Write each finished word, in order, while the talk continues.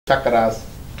chakras.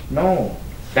 No,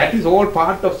 that is all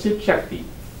part of Chit Shakti.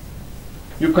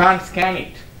 You can't scan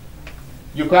it.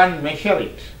 You can't measure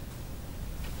it.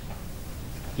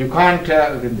 You can't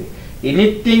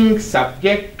anything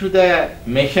subject to the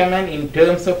measurement in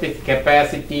terms of its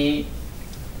capacity,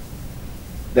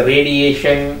 the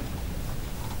radiation,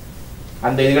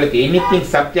 and anything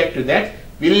subject to that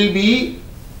will be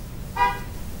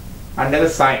under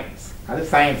the science. That is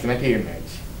science, material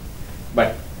knowledge. But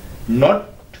not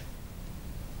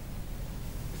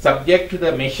subject to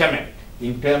the measurement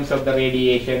in terms of the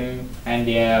radiation and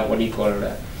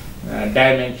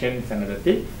dimensions and other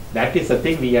thing. That is the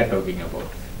thing we are talking about.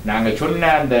 நாங்கள் சொன்ன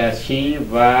அந்த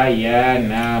சிவய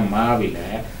நாமாவில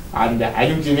அந்த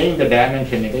அஞ்சுமே இந்த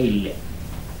டைமென்ஷனுக்கு இல்லை.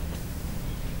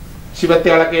 சிவத்தை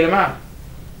அளக்கலுமா?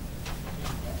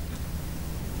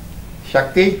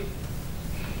 சக்தி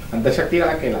அந்த சக்தி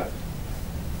அளக்கலாம்.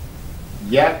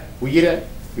 உயிரை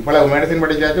இவ்வளவு மெடிசின்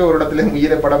படிச்சாச்சும் ஒரு இடத்துல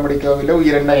உயிரை படம் படிக்கவும் இல்லை,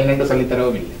 உயிரெண்டா என்னென்று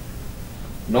சொல்லித்தரவும் இல்லை.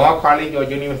 No college or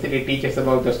university teaches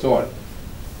about the soul.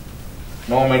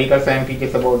 No medical science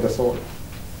teaches about the soul.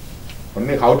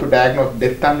 Only how to diagnose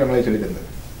death time நம்மளே சொல்லி தந்தது.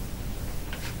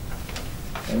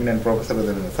 Eminent professor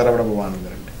Saravana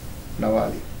பவானந்தரன்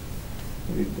Navali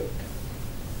with that.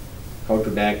 How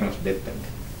to diagnose death and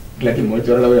இல்லாட்டி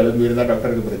மூச்சோரளவு எழுந்து இருந்தால்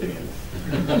டாக்டருக்கு பிரச்சனை இல்லை.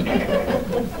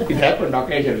 It happened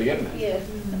occasionally. Yes.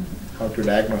 How to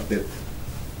diagnose death.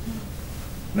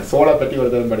 நான் சோலை பற்றி ஒரு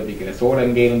தரம் படிப்பிக்கிறேன். சோல்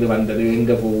எங்கே இருந்து வந்தது,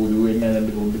 எங்கே போகுது, என்ன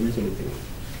கொண்டு சொல்லி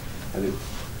அது.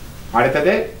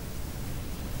 அடுத்தது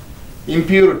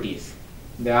impurities.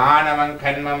 இந்த ஆணவம்,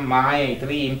 கண்மம், மாயை,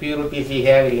 3 impurities we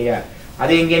have இல்லையா,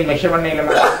 அது எங்கேயும் மெஷர் பண்ண இல்லை.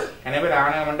 நிறைய பேர்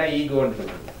ஆணவம்டா ஈகோன்னு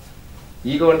சொல்லுவாங்க.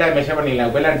 ஈகோண்டா மெஷர் பண்ணிடலாம்.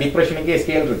 இப்போல்லாம் டிப்ரெஷனுக்கே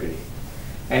ஸ்கேல் இருக்குது,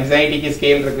 anxietyக்கு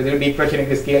ஸ்கேல் இருக்குது,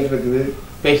 டிப்ரெஷனுக்கு ஸ்கேல் இருக்குது.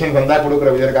 பேஷண்ட் வந்தால்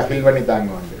கொடுக்குற விதற்காக ஃபில் பண்ணி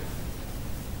தாங்குவாங்க.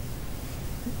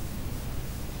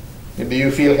 Do you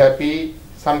feel happy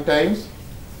sometimes?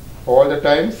 All the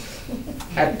times?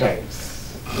 At times.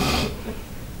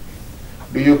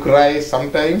 Do you cry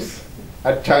sometimes?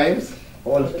 At times?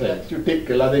 All the times. You take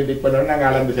எல்லாத்தையும் டிக் பண்ணோன்னா நாங்கள்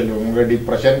அளந்து செல்வோம். உங்கள்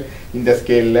டிப்ரெஷன் இந்த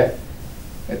ஸ்கேலில்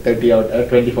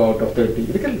 24 out of 30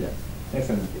 இருக்குல்ல.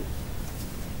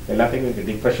 எல்லாத்துக்கும் இருக்குது.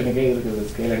 டிப்ரெஷனுக்கே இருக்குது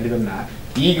ஸ்கேல். எடுத்துன்னா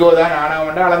ஈகோ தான்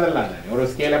ஆனவன்டா அளந்துடலாம். ஒரு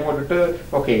ஸ்கேலை போட்டுட்டு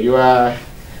okay your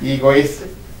ego is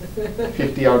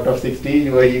 50 out of 60,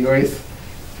 your ego is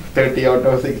 30 out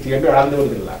of 60 என்று அளந்து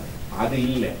கொடுத்துடலாம். அது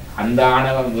இல்லை, அந்த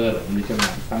ஆணவம் வேறு.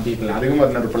 சம் பீப்புள் அதுவும்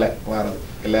ஒரு நடுப்பில் வர்றது.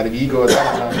 எல்லாரும் ஈகோ தான்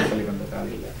ஆணவம் சொல்லி வந்தது. அது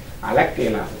இல்லை, அளக்க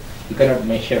இயலாது. You cannot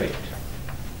measure it.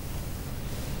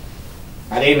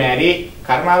 அதே மாதிரி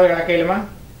கர்மாவை அளக்க இயலுமா?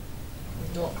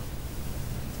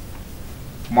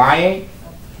 மாயை,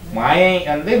 மாயை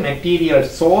வந்து material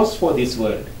source for this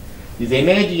world. This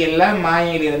energy எல்லாம்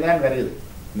மாயையிலிருந்து தான் வருது.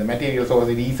 The material source,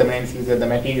 the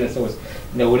material source,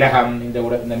 இந்த உலகம்,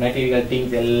 இந்த material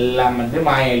things எல்லாம் வந்து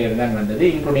மாயையிலிருந்து தான் வந்தது,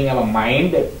 including our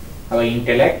mind, our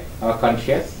intellect, our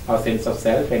conscious, our sense of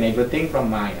self and everything from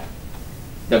Maya.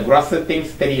 The grosser things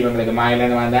தெரியும் உங்களுக்கு.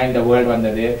 மாயிலிருந்து வந்தா இந்த வேர்ல்ட்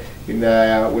வந்தது, இந்த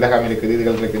உலகம் இருக்குது,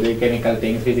 இதுகள் இருக்குது, chemical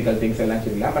things, physical things எல்லாம்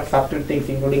சொல்லலாம். But subtle things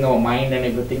including our mind and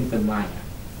everything is Maya.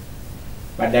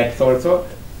 But that's also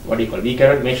what you call, we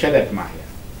cannot measure that Maya.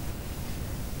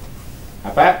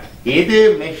 அப்ப எது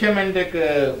மெஷர்மெண்ட்டுக்கு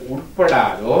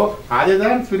உட்படாதோ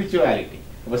அதுதான் ஸ்பிரிச்சுவாலிட்டி.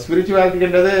 அப்போ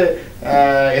ஸ்பிரிச்சுவாலிட்டின்றது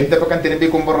எந்த பக்கம் திரும்பி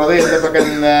கும்பிட்றதோ, எந்த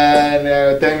பக்கம்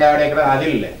தேங்காய் உடைக்கிறதோ அது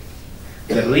இல்லை.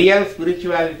 The real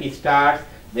spirituality starts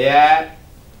where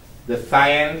the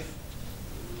science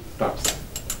stops.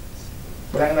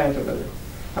 சொல்றது.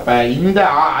 அப்ப இந்த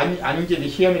 5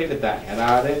 விஷயம் இருக்குதான்,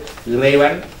 அதாவது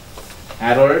இறைவன்,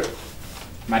 அருள்,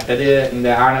 மற்றது இந்த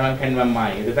ஆணவம், கண்மம்,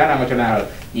 மாயை. இதுதான் நம்ம சொன்னாங்க.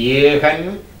 ஏகன்,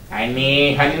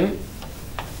 அநேகன்,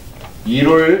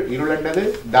 இருள், இருள்ன்றது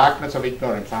டார்க்னஸ் ஆஃப்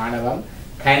இக்னோரன்ஸ், ஆணவம்,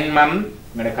 கண்மம்,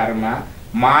 கர்மா,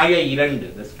 மாய 2,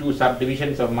 the 2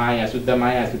 subdivisions of மாயா, சுத்த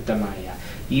மாயா, அசுத்த மாயா.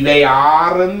 இவை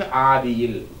 6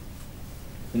 ஆதியில்.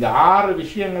 இந்த 6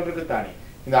 விஷயங்கள் இருக்குதானே,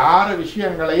 இந்த 6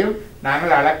 விஷயங்களையும்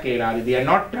நாங்கள் அளக்க இயலாது. They are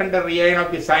not under reign of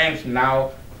the science now.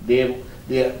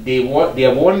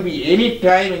 There won't be any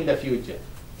time in the future.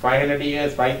 500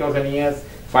 years, 5,000 years,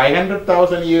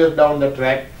 500,000 years down the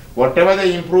track, whatever the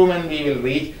improvement we will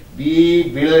reach, we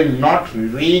will not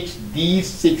reach these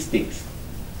 6 things.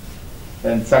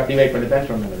 Then subdivide பண்ணிதான்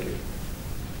சொன்னது.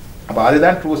 அப்ப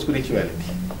அதுதான் true spirituality.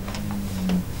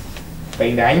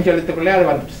 இந்த 5 எழுத்துக்குள்ளே அது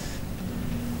வந்துச்சு.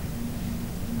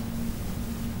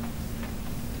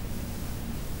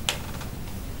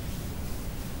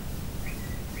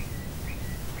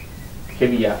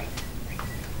 ஹெவியா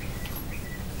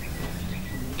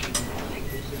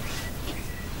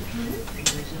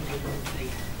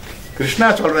கிருஷ்ணா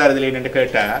சொல்றாரு இதுல என்னன்னு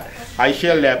கேட்டா, I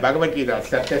shall Bhagavad Gita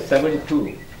chapter 7:2.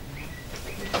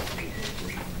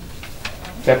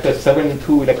 Chapter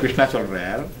 7:2 ல கிருஷ்ணா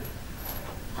சொல்றார்,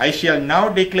 I shall now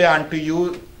declare unto you.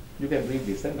 You can read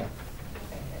this, என்ன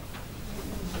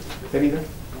தெரியுதா?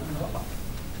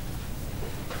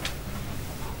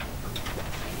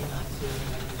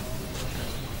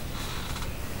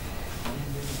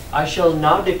 I shall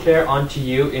now declare unto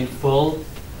you in full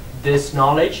this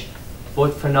knowledge,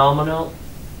 both phenomenal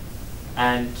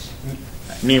and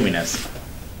numinous.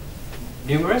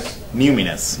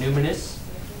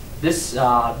 This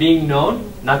being known,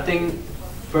 nothing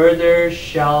further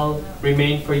shall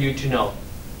remain for you to know.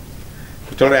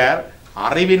 சொல்றார்,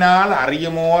 அறிவினால்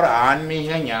அறியுமோர்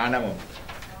ஆன்மீக ஞானமும்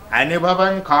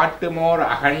அனுபவம் காட்டுமோர்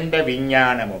அகண்ட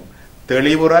விஞ்ஞானமும்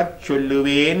தெளிவுறச்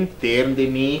சொல்லுவேன் தேர்ந்து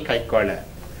நீ கைக்கொள்ள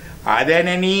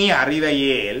அதனை நீ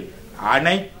அறிவையேல்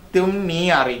அனைத்தும் நீ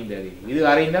அறிந்தது. இது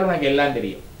அறிந்தால் உனக்கு எல்லாம்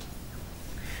தெரியும்.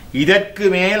 இதற்கு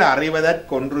மேல்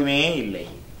அறிவதற்கொன்றுமே இல்லை.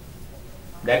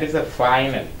 That is the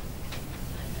final.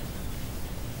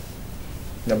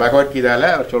 இந்த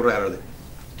பகவத்கீதால அவர் சொல்றாரு. அது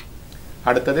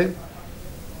அடுத்தது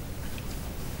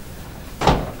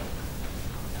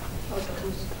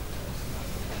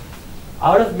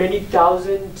out of many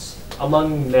thousands among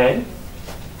men,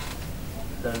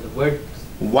 then the word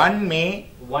one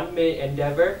may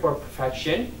endeavor for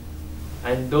perfection,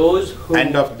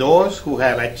 and of those who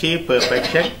have achieved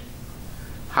perfection,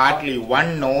 hardly one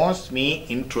knows me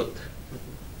in truth.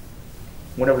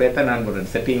 மூடப்படையத்தான் நான் போடுறேன்.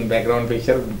 Setting background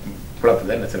picture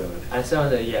புலப்புதான் என்ன சொல்றது.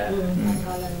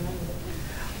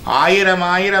 ஆயிரம்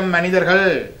ஆயிரம் மனிதர்கள்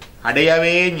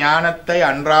அடையவே ஞானத்தை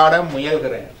அன்றாடம்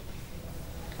முயல்கிறார்.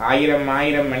 ஆயிரம்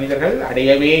ஆயிரம் மனிதர்கள்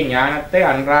அடையவே ஞானத்தை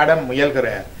அன்றாடம்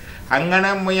முயல்கிறார்.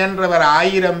 அங்கனம் முயன்றவர்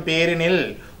 1000 பேரினில்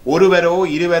ஒருவரோ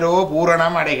இருவரோ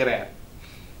பூரணம் அடைகிறார்.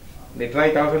 They try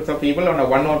thousands of people, and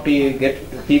one or two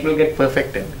people get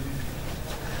perfected.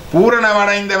 பூரணம்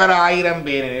அடைந்தவர் 1000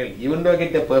 பேரினில், even though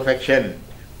get the perfection,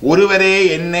 ஒருவரே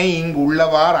என்னை இங்கு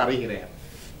உள்ளவார் அறிகிறார்.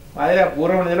 அதில்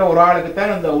பூரணத்தில் ஒரு ஆளுக்கு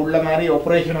தான் அந்த உள்ள மாதிரி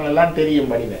ஆபரேஷன் எல்லாம்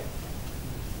தெரியும் படிவ.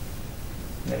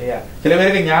 இல்லையா? சில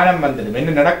பேருக்கு ஞானம் வந்தது,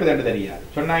 என்ன நடக்குதுன்னு தெரியாது.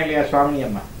 சொன்னா இல்லையா சுவாமி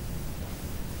அம்மா,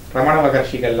 ரமண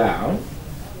மகர்ஷிகள்லாம்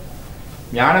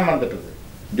ஞானம் வந்துட்டது.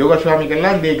 யோக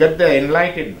சுவாமிகள்லாம் they get the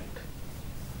enlightenment.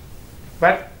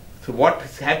 But so what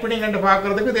is happening என்று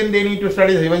பார்க்கிறதுக்கு then they need to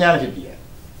study சிவஞான சித்தியார்.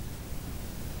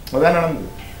 அதான் நடந்தது.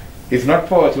 It's not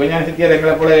for சிவஞான சித்தியார்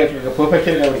எங்களை போல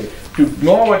perfection to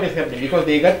know what is happening because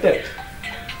they get that.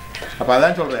 அப்ப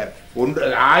அதான் சொல்றார்,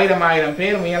 ஆயிரம் ஆயிரம்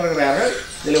பேர் முயல்கிறார்கள்,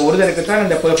 இதுல ஒருத்தருக்கு தான்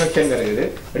அந்த பெர்ஃபெக்ஷன் வருகிறது.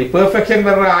 அப்படி பெர்ஃபெக்ஷன்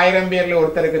வர்ற 1000 பேர்ல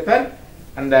ஒருத்தருக்கு தான்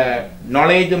அந்த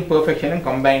நாலேஜும் பெர்ஃபெக்ஷனும்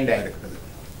கம்பைண்டா இருக்குது.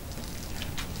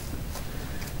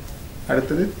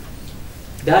 அடுத்தது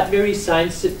that very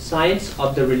science of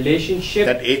the relationship,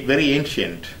 that very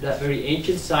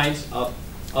ancient science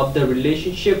of the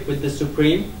relationship with the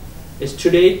Supreme is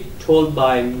today told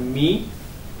by me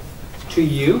to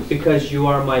you because you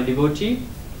are my devotee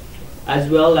as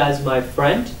well as my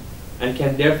friend and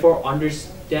can therefore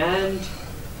understand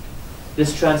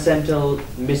this transcendental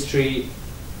mystery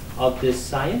of this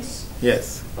science. Yes.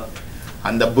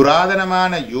 அந்த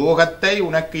புராதனமான யோகத்தை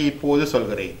உனக்கு இப்போது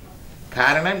சொல்கிறேன்.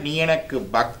 காரணம் நீ எனக்கு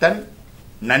பக்தன்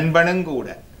நண்பனும் கூட.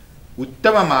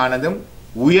 உத்தமமானதும்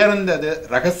உயர்ந்தது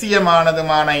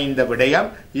ரகசியமானதுமான இந்த விடயம்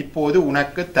இப்போது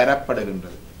உனக்கு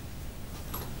தரப்படுகின்றது.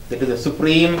 That is the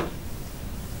supreme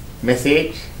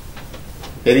message,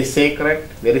 very sacred,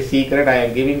 very secret I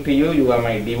am giving to you. You are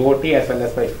my devotee as well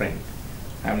as my friend.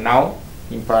 I am now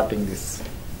imparting this.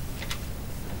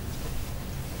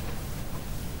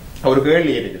 ஒரு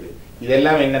கேள்வி இருக்குது,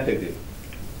 இதெல்லாம் என்னத்துக்கு?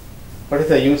 What is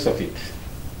the use of it?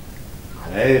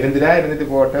 அதாவது இருந்துட்டு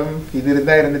போகட்டும், இது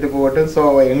இருந்தா இருந்துட்டு போகட்டும். ஸோ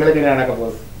எங்களுக்கு என்ன நடக்க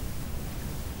போகுது?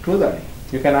 ட்ரூ தானே?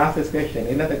 You can ask this question.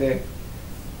 என்னத்துக்கு?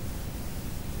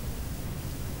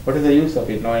 What is the use of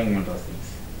it knowing all those things?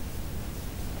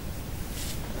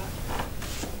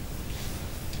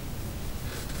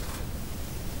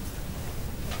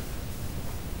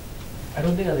 I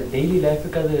don't think அது daily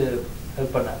life-க்கு அது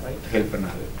help பண்ணாது, right? Help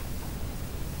பண்ணாது.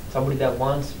 Somebody that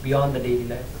wants beyond the daily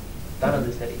life தான்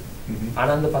அது சரி.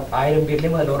 ஆனா அந்த 1000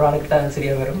 பேர்லயும் அதுல ஒரு ஆளுக்கு தான்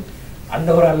சரியா வரும், அந்த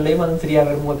ஒரு ஆளுலயும் அது சரியா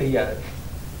வருமோ தெரியாது.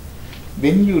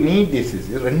 When you need this is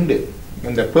ரெண்டு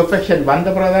இந்த பெர்ஃபெக்ஷன் வந்த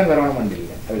பிறகுதான் வரணும்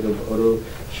வந்தில்லை. அதுக்கு ஒரு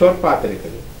ஷார்ட் பாத்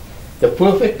இருக்குது. The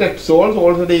perfected souls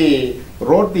already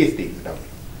wrote these things down.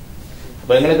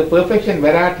 அப்ப எங்களுக்கு perfection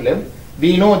வராட்டிலும்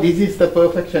we know this is the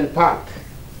perfection path.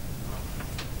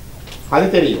 அது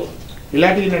தெரியும்.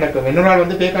 இல்லாட்டி நடக்கும். இன்னொரு நாள்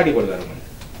வந்து பேக்காடி கொள்வாரு.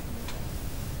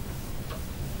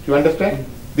 You understand?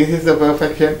 This is the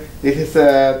perfection. This is the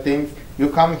thing. You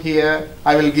come here.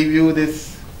 I will give you this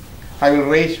I will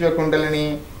raise your kundalini.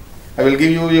 I will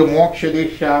give you your moksha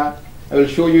diksha. I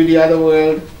will show you the other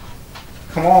world.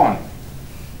 Come on.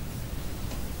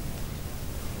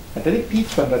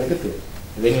 Teach பண்றதுக்கு.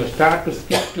 When you start to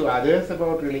speak to others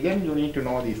about religion, you need to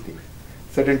know these things.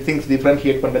 Certain things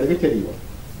differentiate பண்றதுக்கு தெரியும்.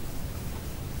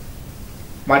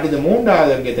 மாட்டி இந்த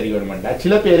மூன்றாவது இருக்க தெரியணும்டா.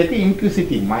 சில பேருக்கு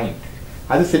inquisitive mind.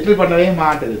 அது செட்டில் பண்ணவே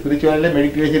மாட்டது. ஸ்பிரிச்சுவல்ல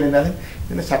மெடிடேஷன் இருந்தாலும்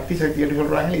இந்த சக்தி எடுத்து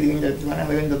சொல்றாங்க. இது இங்க எடுத்துதானே,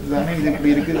 அது இங்க எடுத்துதானே, இது இப்படி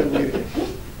இருக்கு, இது இப்படி இருக்கு.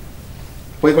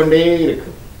 போய்க்கொண்டே இருக்கு.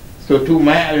 So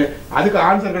அதுக்கு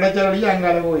ஆன்சர் கிடைச்சாலே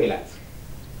அங்கால போயில.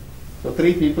 So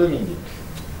 3 people need it.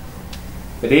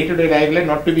 The day-to-day life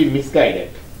not to be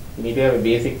misguided. You need to have a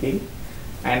basic thing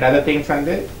and other things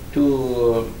under to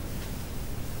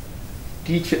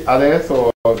teach others or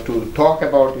to talk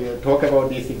about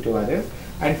these things to others,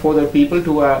 and for the people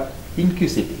who are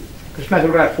inquisitive. Krishna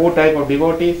said there are 4 types of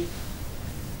devotees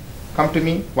come to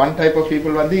me. 1 type of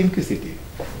people are the inquisitive.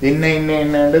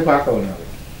 இன்ன பார்க்கணும்.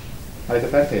 அதுக்கு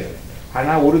தான் தேவை.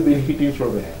 ஆனா ஒரு பெனிஃபிட்னு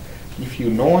சொல்றேன். If you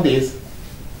know this,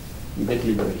 you get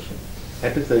liberation.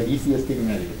 That is the easiest thing in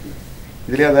reality.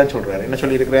 இதுலயே அதான் சொல்றாரு. என்ன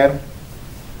சொல்லி இருக்கிறார்?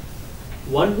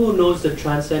 One who knows the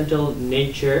transcendental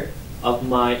nature of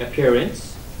my appearance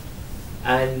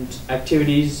and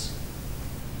activities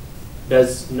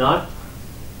does not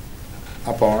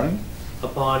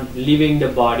upon leaving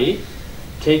the body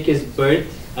take his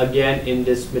birth again in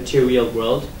this material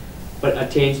world, but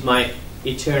attains my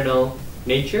eternal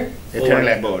nature. Eternal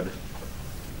abode.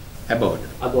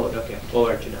 Okay.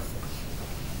 Over to now.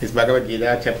 Is Bhagavad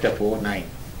Gita chapter 4:9.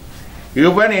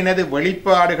 இவன் எனது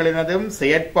வெளிப்பாடுகளினதும்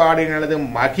செயற்பாடுகளினதும்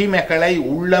மகிமைகளை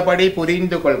உள்ளபடி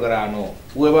புரிந்து கொள்கிறானோ.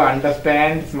 Whoever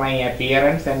understands my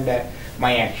appearance and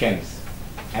my actions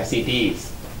as it is,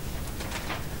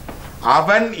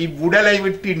 அவன் இவ்வுடலை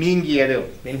விட்டு நீங்கியதும்,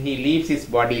 when he leaves his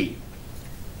body,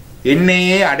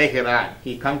 என்னையே அடைகிறான்.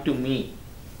 He come to me.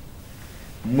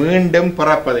 மீண்டும்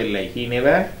பிறப்பதில்லை. He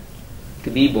never to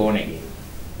be born again.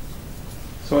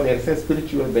 So there is a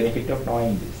spiritual benefit of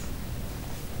knowing this.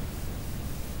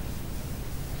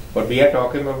 What we are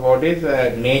talking about is the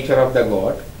nature of the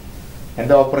God and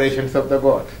the operations of the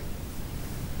God.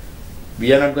 We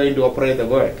are not going to operate the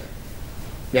world.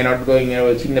 We are not going to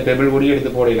சின்ன pebble பொடி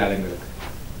எடுத்து போடல அதுங்களுக்கு.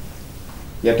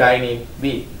 We are tiny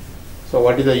being. So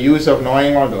what is the use of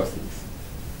knowing all those things?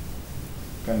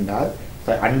 And that,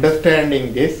 by understanding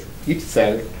this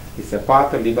itself is a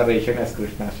path of liberation, as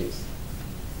Krishna says.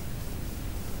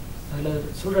 அதுல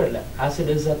சொல்றல as it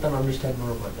is தான் understand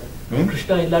பண்ண மாட்டேன்.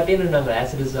 கிருஷ்ணா இல்லாட்டியும் நாங்க as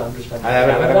it is understand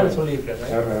பண்ணலாம் சொல்லி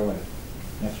இருக்காங்க.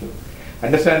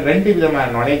 அண்டர்ஸ்டாண்ட் ரெண்டு விதமான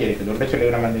நாலேஜ் இருக்குது. ஒன்று சொல்லி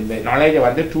நம்ம இந்த நாலேஜ்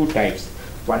வந்து 2 types.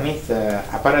 One is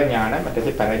அபரஞானம்,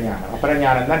 மற்றது பரஞானம்.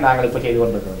 அபரஞானம் தான் நாங்கள் இப்போ செய்து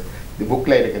கொண்டிருக்கிறது. இது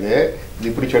புக்ல இருக்குது. இது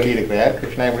இப்படி சொல்லி இருக்கிறார்,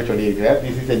 கிருஷ்ணா இப்படி சொல்லி இருக்கிறார்.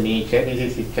 This is a nature, this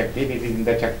is Sakthi, this is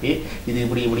இந்த சக்தி, இது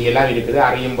இப்படி இப்படி எல்லாம் இருக்குது.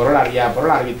 அறியும் பொருள், அறியா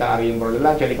பொருள், அறியும் பொருள்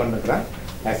எல்லாம் சொல்லி கொண்டிருக்கிறான்.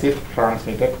 As if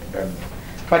transmitted.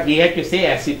 But we have to say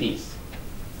as it is.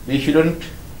 We shouldn't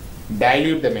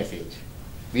dilute the message.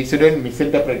 We shouldn't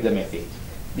misinterpret the message.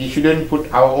 We shouldn't put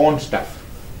our own stuff.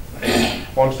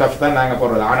 Own stuff தான் நாங்க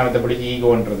போடுறது. ஆணவத்தை பிடிச்சி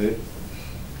ஈகோன்றது,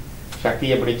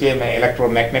 சக்தியை பிடிச்சி எலக்ட்ரோ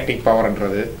மேக்னெட்டிக்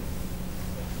பவர்ன்றது,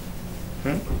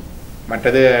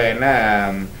 மற்றது என்ன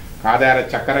ஆதார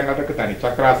சக்கரங்கள் இருக்கு தனி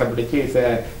சக்கராசை பிடிச்சி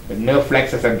நர்வ்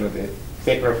ஃபிளெக்ஸஸ்ன்றது,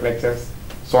 சேக்ரல் ஃபிளெக்ஸஸ்,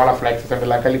 சோலர் ஃபிளெக்ஸஸ்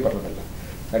எல்லாம் கழிப்படுறதில்ல,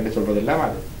 ரெண்டு சொல்றது எல்லாம்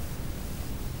அது.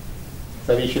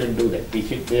 So we shouldn't do that. We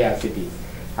should say as it is.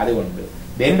 அது ஒன்று.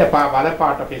 Then the other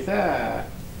part of it is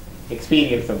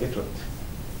experience of the truth.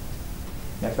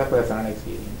 That's a personal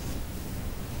experience.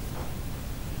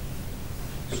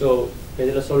 So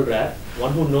இதுல சொல்ற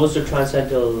one who knows the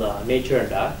transcendental nature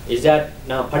and is that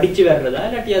நான் படிச்சு வர்றதா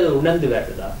இல்லாட்டி அது உணர்ந்து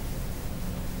வர்றதா?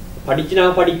 படிச்சு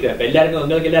நான் படிக்கிறேன். எல்லாருக்கும்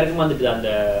உங்களுக்கு எல்லாருக்கும் வந்துட்டு அந்த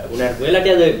உணர்வு,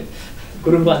 இல்லாட்டி அது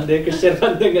குரு வந்து கிருஷ்ணர்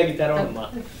வந்து எங்களுக்கு தரணுமா?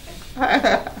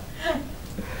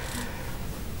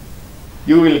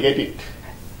 You will get it.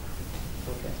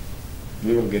 Okay.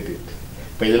 You will get it.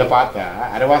 இப்போ இதுல பார்த்தா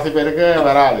அரைவாசி பேருக்கு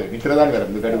வராது, நித்திரதான்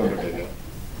வரும். இது கேட்டுக்கொண்டு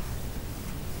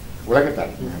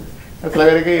உலகத்தான் சில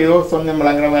பேருக்கு ஏதோ சொன்ன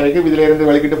விளங்குற மாதிரி இருக்கு. இதுல இருந்து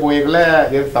வெளிக்கிட்டு போய்க்குள்ள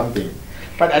there is something,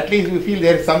 but at least we feel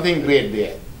there is something great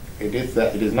there. It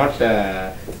is not a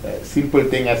simple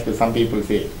thing as some people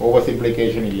say.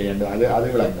 Oversimplification இல்லை என்று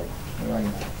அது விளங்கும்.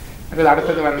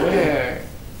 அடுத்தது வந்து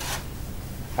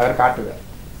அவர் காட்டுவார்.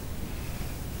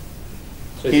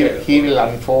 He will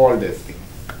unfold this thing.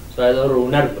 So as a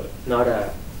unarvu, not a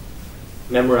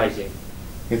memorizing.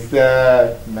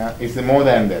 It's more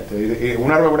than that.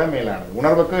 Unarva kuda melanadu.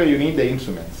 Unarvukku you need the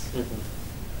instruments.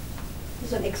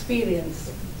 It's an experience.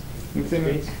 It's an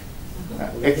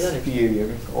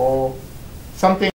experience or something